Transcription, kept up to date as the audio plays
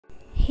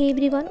Hey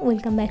everyone,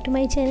 welcome back to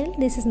my channel.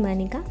 This is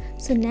Manika.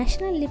 So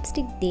National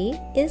Lipstick Day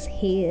is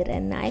here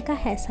and Nykaa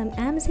has some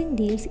amazing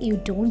deals you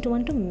don't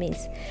want to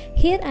miss.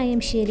 Here I am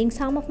sharing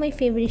some of my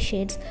favorite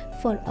shades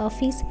for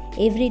office,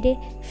 everyday,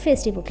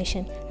 festive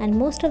occasion, and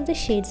most of the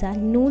shades are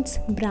nudes,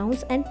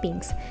 browns and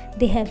pinks.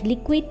 They have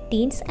liquid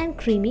tints and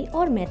creamy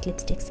or matte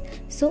lipsticks.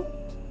 So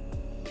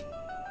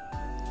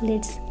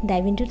let's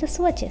dive into the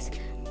swatches.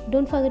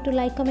 Don't forget to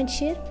like, comment,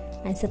 share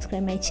and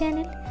subscribe my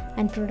channel,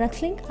 and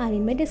products link are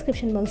in my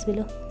description box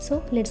below.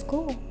 So let's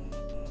go.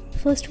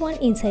 First one,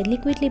 inside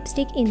liquid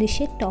lipstick in the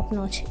shade Top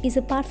Notch is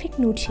a perfect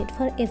nude shade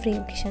for every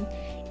occasion.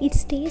 It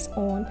stays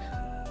on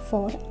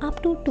for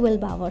up to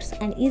 12 hours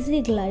and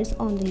easily glides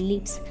on the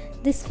lips.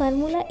 This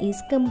formula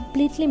is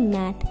completely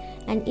matte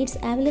and it's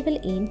available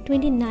in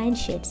 29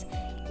 shades.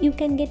 You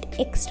can get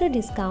extra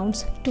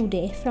discounts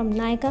today from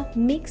Nykaa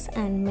Mix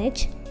and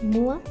Match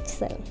Mua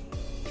sale.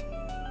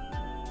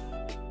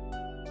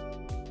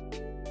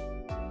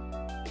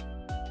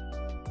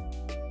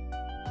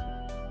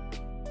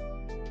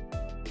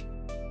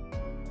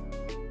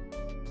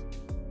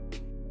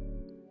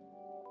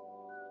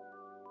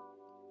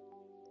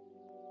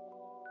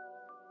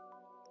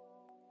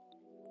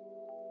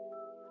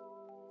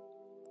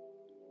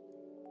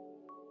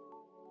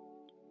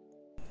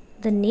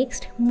 The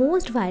next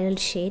most viral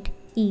shade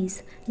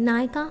is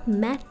Nykaa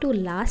Matte to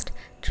Last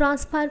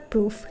Transfer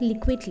Proof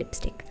Liquid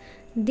Lipstick.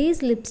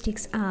 These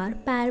lipsticks are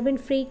paraben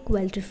free,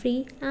 cruelty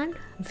free and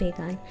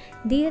vegan.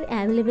 They are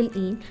available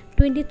in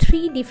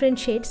 23 different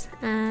shades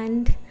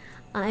and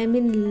I am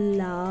in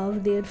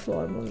love their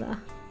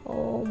formula.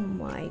 Oh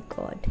my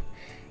god.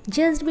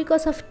 Just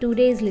because of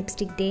today's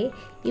lipstick day,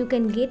 you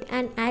can get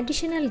an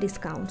additional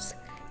discounts.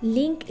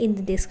 Link in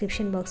the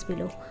description box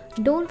below.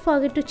 Don't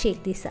forget to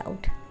check this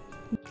out.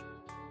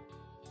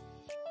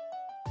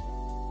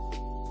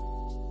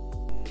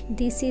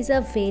 This is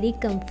a very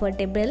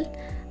comfortable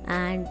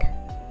and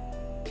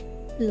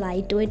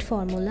lightweight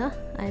formula.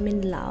 I'm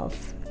in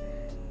love.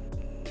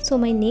 So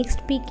my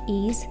next pick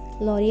is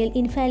L'Oreal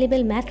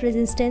Infallible Matte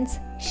Resistance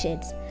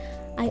shades.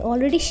 I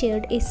already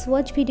shared a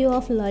swatch video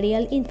of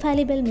L'Oreal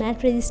Infallible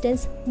Matte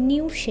Resistance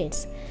new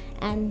shades,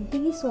 and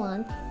this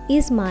one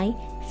is my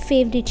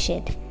favorite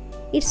shade.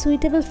 It's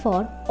suitable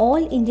for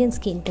all Indian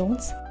skin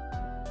tones.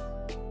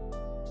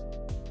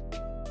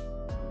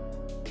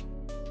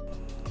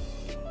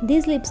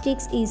 This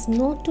lipsticks is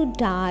not too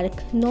dark,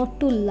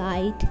 not too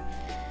light,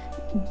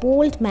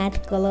 bold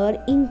matte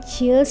color in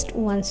just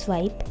one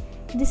swipe.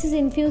 This is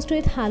infused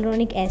with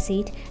hyaluronic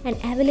acid and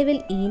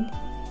available in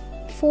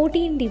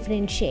 14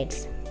 different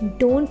shades.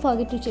 Don't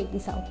forget to check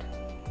this out.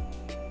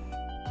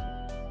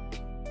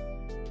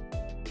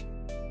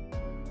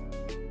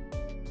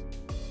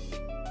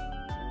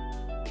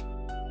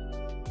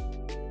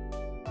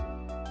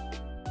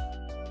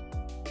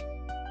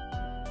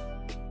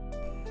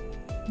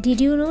 Did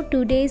you know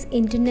today is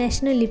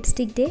International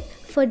Lipstick Day?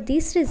 For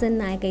this reason,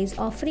 Nykaa is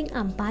offering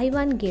a buy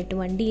one get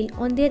one deal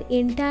on their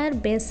entire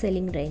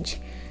best-selling range.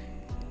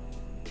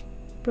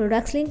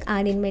 Products link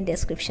are in my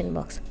description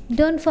box.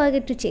 Don't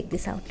forget to check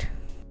this out.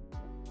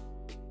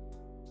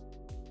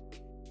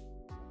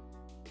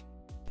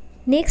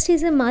 Next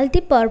is a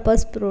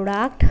multi-purpose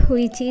product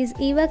which is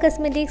Eva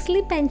Cosmetics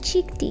Lip and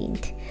Cheek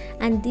Tint,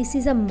 and this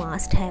is a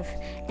must-have.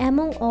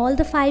 Among all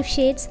the 5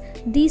 shades,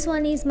 this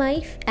one is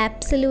my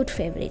absolute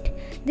favorite.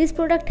 This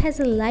product has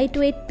a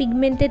lightweight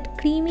pigmented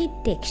creamy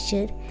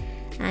texture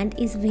and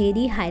is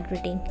very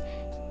hydrating.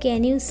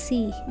 Can you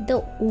see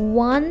the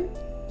one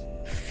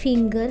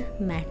finger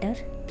matter?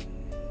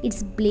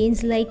 It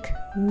blends like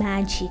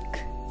magic.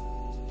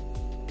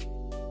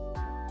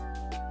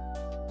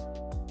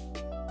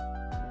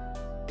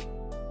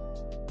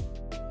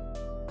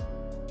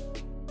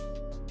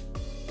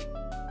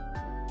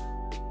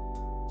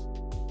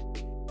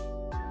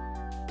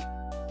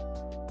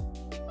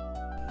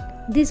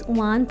 This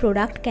one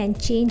product can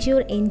change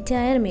your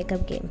entire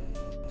makeup game.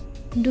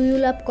 Do you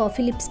love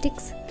coffee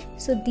lipsticks?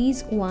 So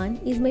this one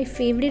is my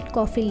favorite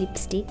coffee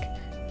lipstick,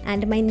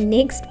 and my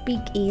next pick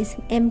is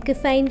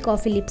Caffeine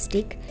Coffee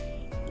Lipstick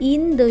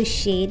in the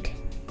shade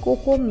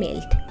Cocoa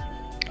Melt.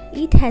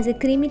 It has a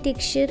creamy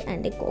texture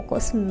and a cocoa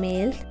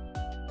smell.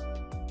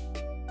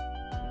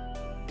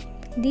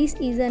 This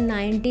is a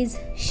 90s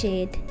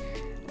shade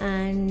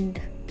and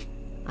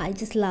I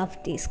just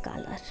love this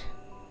color.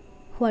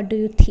 What do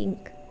you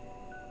think?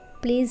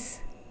 Please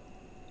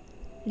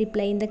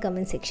reply in the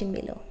comment section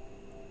below.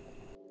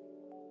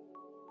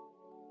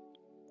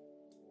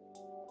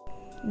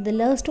 The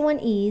last one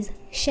is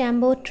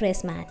Shampoo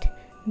Trace Matte.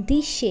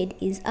 This shade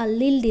is a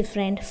little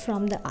different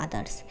from the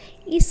others.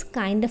 It's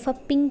kind of a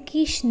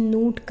pinkish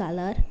nude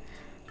color.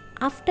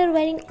 After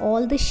wearing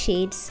all the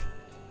shades,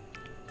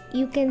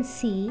 you can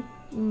see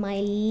my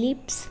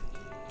lips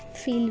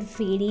feel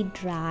very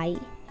dry.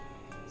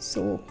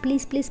 So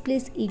please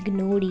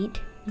ignore it.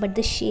 But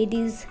the shade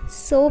is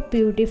so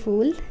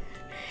beautiful.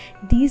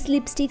 These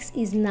lipsticks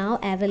is now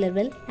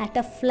available at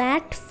a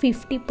flat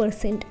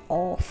 50%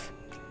 off.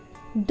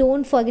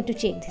 Don't forget to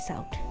check this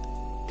out.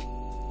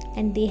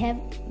 And they have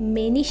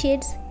many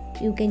shades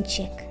you can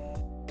check.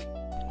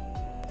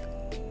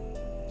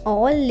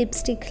 All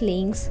lipstick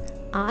links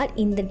are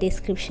in the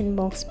description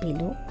box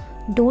below.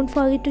 Don't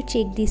forget to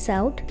check this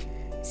out.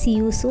 See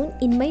you soon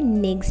in my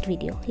next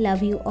video.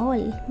 Love you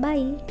all.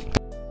 Bye.